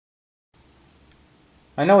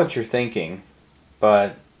I know what you're thinking,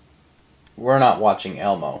 but we're not watching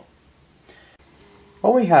Elmo.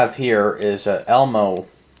 What we have here is an Elmo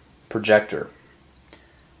projector.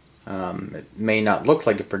 It may not look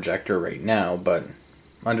like a projector right now, but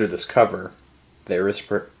under this cover there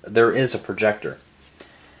is a projector.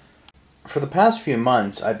 For the past few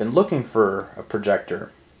months I've been looking for a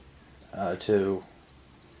projector to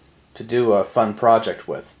do a fun project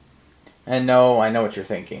with. And no, I know what you're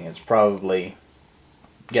thinking. It's probably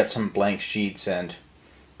get some blank sheets and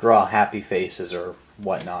draw happy faces or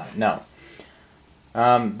whatnot. No.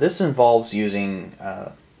 This involves using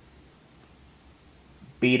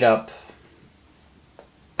beat up,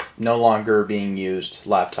 no longer being used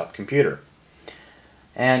laptop computer.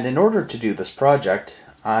 And in order to do this project,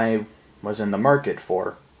 I was in the market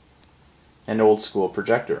for an old school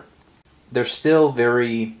projector. They're still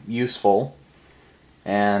very useful,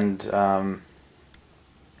 and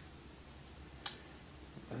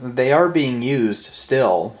they are being used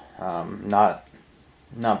still, not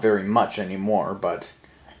very much anymore, but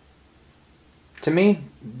to me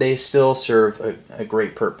they still serve a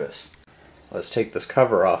great purpose. Let's take this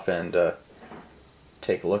cover off and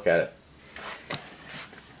take a look at it.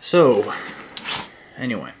 So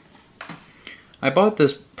anyway, I bought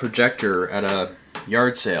this projector at a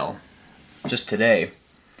yard sale just today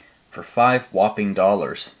for $5 whopping.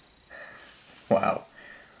 Wow.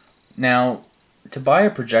 Now, to buy a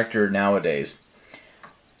projector nowadays,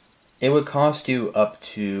 it would cost you up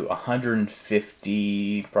to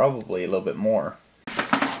 $150, probably a little bit more.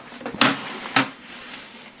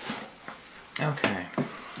 Okay.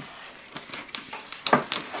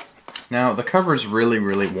 Now, the cover's really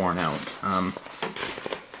worn out.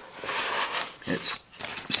 It's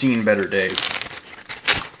seen better days,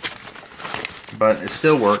 but it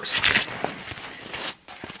still works,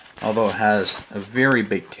 although it has a very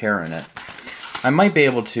big tear in it. I might be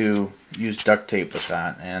able to use duct tape with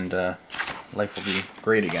that, and life will be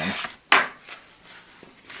great again.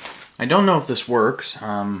 I don't know if this works.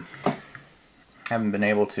 Haven't been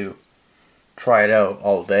able to try it out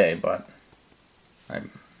all day, but I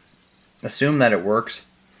assume that it works.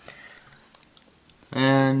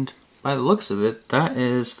 And by the looks of it, that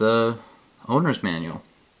is the owner's manual.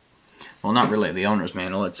 Well, not really the owner's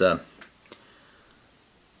manual, it's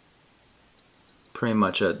pretty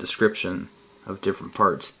much a description of different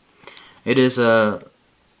parts. It is a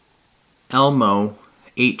Elmo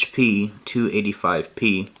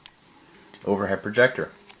HP285p overhead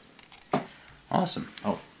projector. Awesome.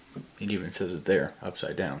 Oh, it even says it there,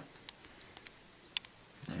 upside down.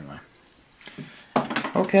 Anyway.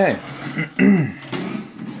 Okay.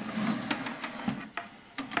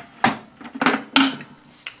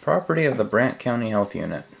 Property of the Brant County Health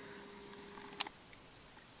Unit.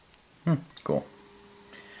 Cool.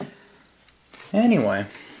 Anyway.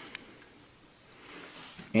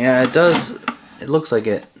 Yeah, it looks like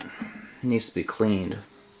it needs to be cleaned.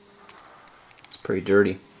 It's pretty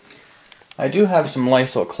dirty. I do have some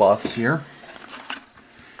Lysol cloths here.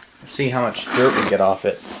 Let's see how much dirt we get off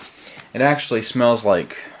it. It actually smells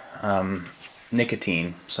like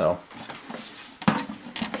nicotine, so.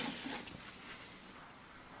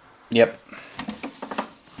 Yep.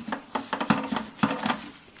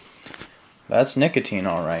 That's nicotine,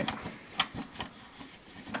 alright.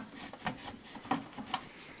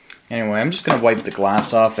 Anyway, I'm just going to wipe the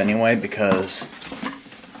glass off anyway because,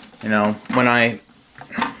 you know, when I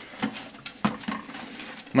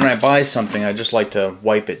buy something, I just like to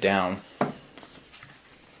wipe it down.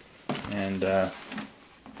 And,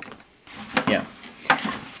 yeah.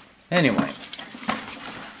 Anyway.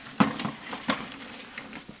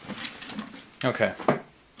 Okay.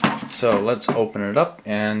 So let's open it up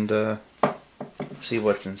and see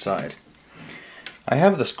what's inside. I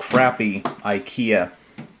have this crappy IKEA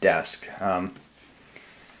desk. And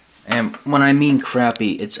when I mean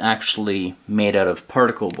crappy, it's actually made out of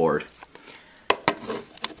particle board.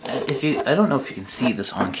 I don't know if you can see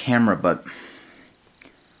this on camera, but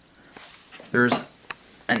there's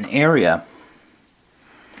an area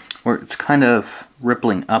where it's kind of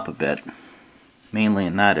rippling up a bit, mainly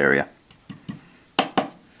in that area.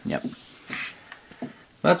 Yep.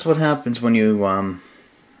 That's what happens when you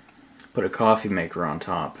put a coffee maker on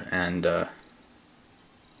top, and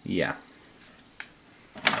yeah.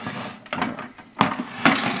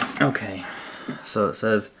 Okay, so it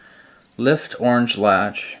says lift orange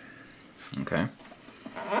latch. Okay.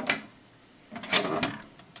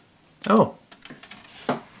 Oh.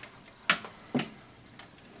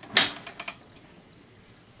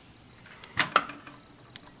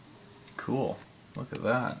 Cool. Look at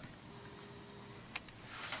that.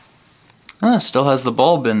 Ah, still has the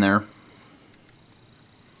bulb in there.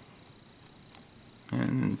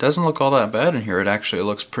 And it doesn't look all that bad in here. It actually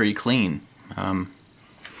looks pretty clean.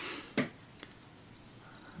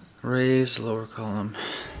 Raise lower column.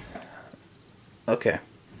 Okay.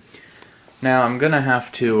 Now I'm gonna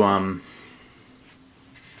have to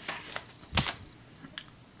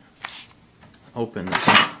open this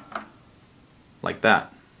up like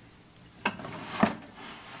that.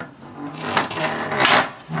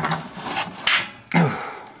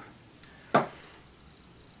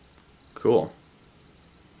 Cool.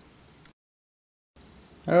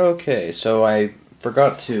 Okay, so I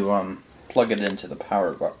forgot to plug it into the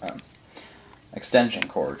power extension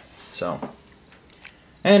cord. So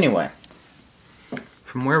anyway,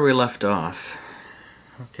 from where we left off.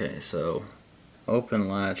 Okay, so open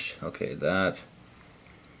latch. Okay, that.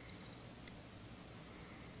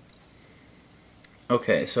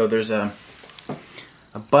 Okay, so there's a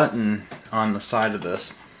button on the side of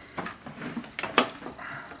this.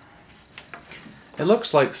 It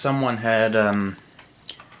looks like someone had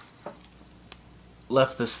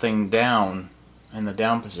left this thing down in the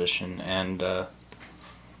down position, and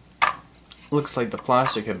looks like the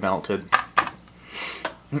plastic had melted.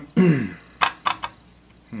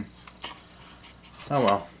 Oh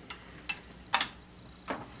well.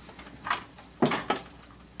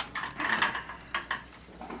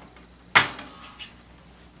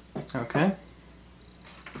 Okay.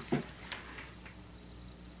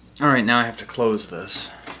 Alright, now I have to close this.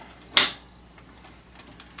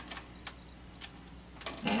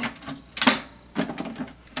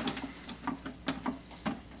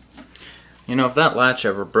 You know, if that latch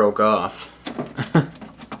ever broke off,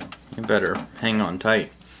 you better hang on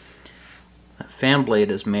tight. That fan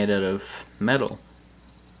blade is made out of metal.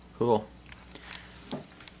 Cool.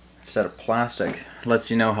 Instead of plastic. It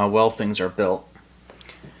lets you know how well things are built.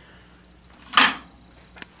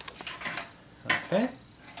 Okay.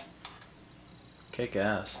 Kick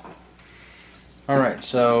ass. Alright,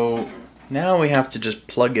 so now we have to just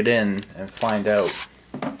plug it in and find out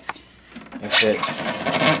if it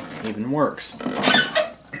even works.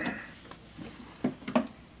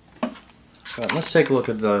 But let's take a look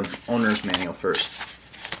at the owner's manual first.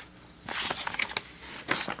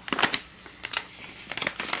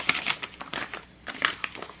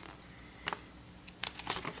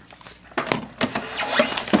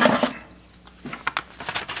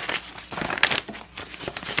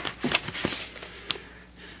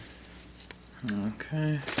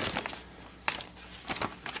 Okay.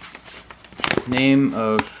 Name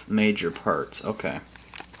of major parts. Okay.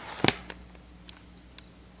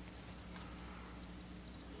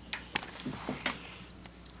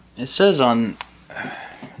 It says on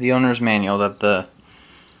the owner's manual that the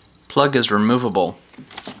plug is removable.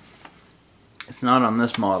 It's not on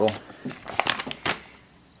this model.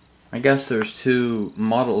 I guess there's two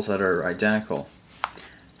models that are identical.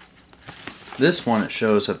 This one, it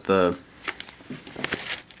shows that the...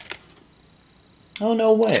 Oh,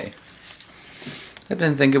 no way. I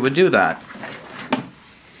didn't think it would do that.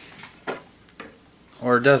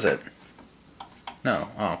 Or does it? No.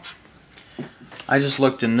 Oh. I just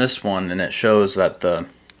looked in this one and it shows that the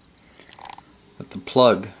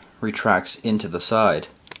plug retracts into the side.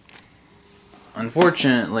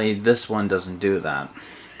 Unfortunately, this one doesn't do that.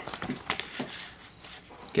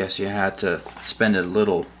 Guess you had to spend a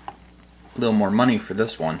little more money for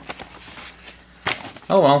this one.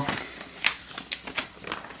 Oh well.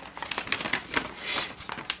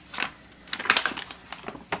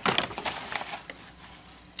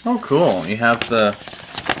 Oh cool, you have the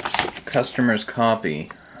customer's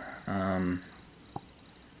copy.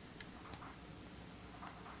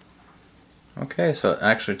 Okay, so it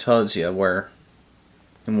actually tells you where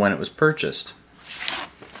and when it was purchased.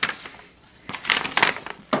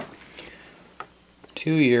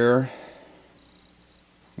 2-year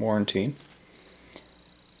warranty.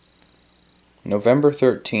 November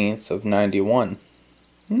 13th of 91.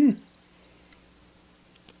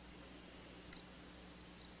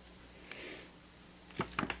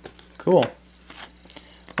 Cool.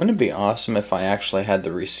 Wouldn't it be awesome if I actually had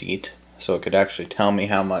the receipt so it could actually tell me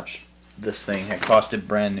how much this thing had costed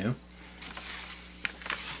brand new?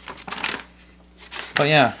 But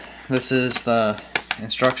yeah, this is the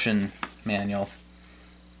instruction manual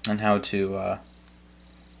on how to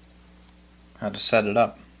set it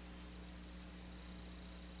up.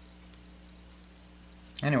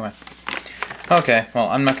 Anyway, okay, well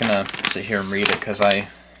I'm not gonna sit here and read it because I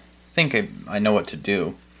think I know what to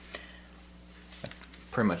do.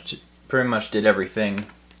 Pretty much did everything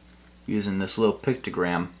using this little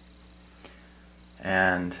pictogram,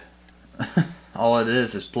 and all it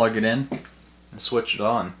is plug it in and switch it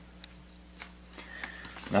on.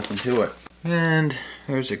 Nothing to it. And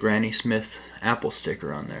there's a Granny Smith Apple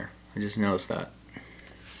sticker on there. I just noticed that.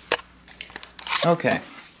 Okay,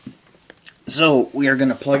 so we are going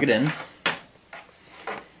to plug it in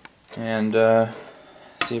and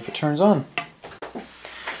see if it turns on.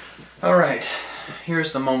 Alright,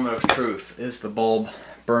 here's the moment of truth. Is the bulb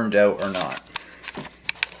burned out or not?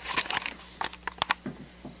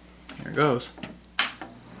 Here it goes.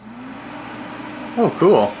 Oh,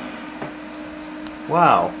 cool.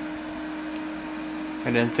 Wow. I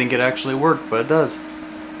didn't think it actually worked, but it does.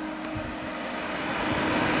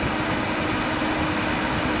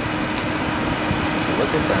 Look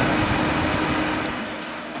at that.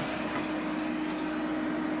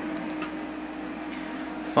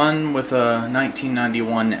 Fun with a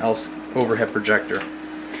 1991 overhead projector.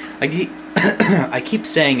 I keep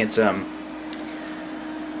saying it's an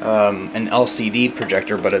LCD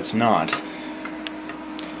projector, but it's not. I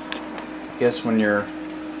guess when you're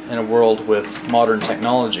in a world with modern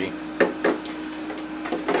technology,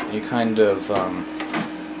 you kind of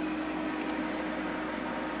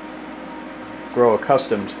grow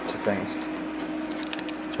accustomed to things.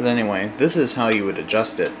 But anyway, this is how you would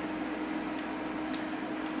adjust it,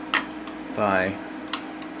 by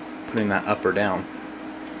putting that up or down.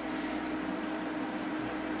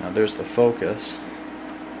 Now there's the focus.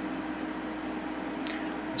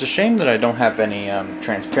 It's a shame that I don't have any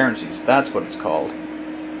transparencies. That's what it's called.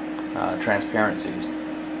 Transparencies.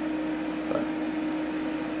 But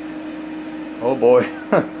oh boy,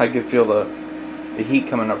 I could feel the heat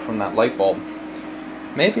coming up from that light bulb.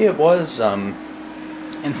 Maybe it was in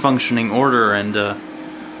functioning order, and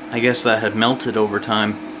I guess that had melted over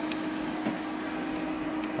time.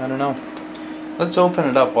 I don't know. Let's open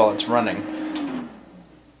it up while it's running.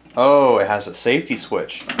 Oh, it has a safety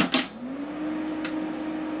switch.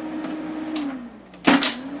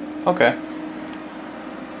 Okay.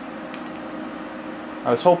 I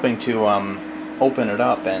was hoping to open it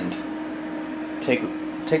up and take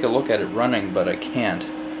a look at it running, but I can't.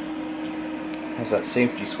 It has that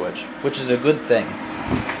safety switch, which is a good thing.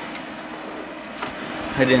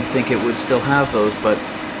 I didn't think it would still have those, but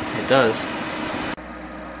it does.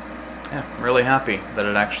 Yeah, I'm really happy that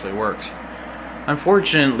it actually works.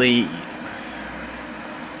 Unfortunately, you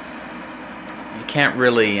can't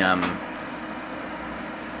really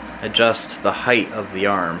adjust the height of the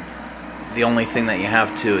arm. The only thing that you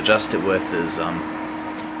have to adjust it with is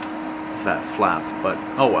that flap, but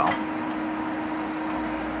oh well.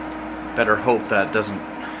 Better hope that doesn't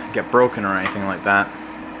get broken or anything like that.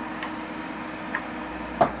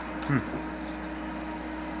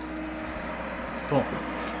 Cool.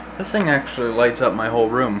 This thing actually lights up my whole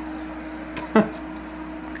room.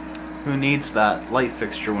 Who needs that light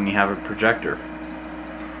fixture when you have a projector?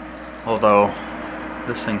 Although,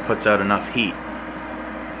 this thing puts out enough heat.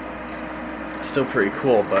 It's still pretty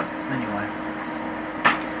cool, but anyway.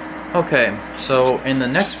 Okay, so in the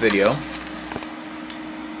next video,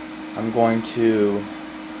 I'm going to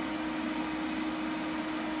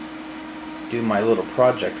do my little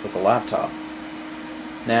project with a laptop.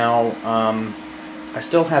 Now, I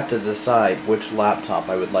still have to decide which laptop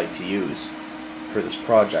I would like to use for this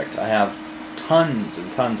project. I have tons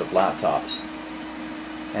and tons of laptops,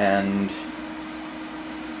 and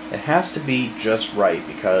it has to be just right,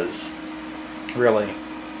 because really,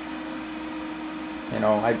 you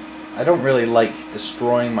know, I don't really like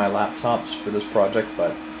destroying my laptops for this project,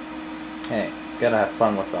 but hey, gotta have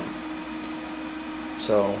fun with them.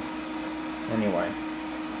 So anyway,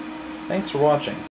 thanks for watching.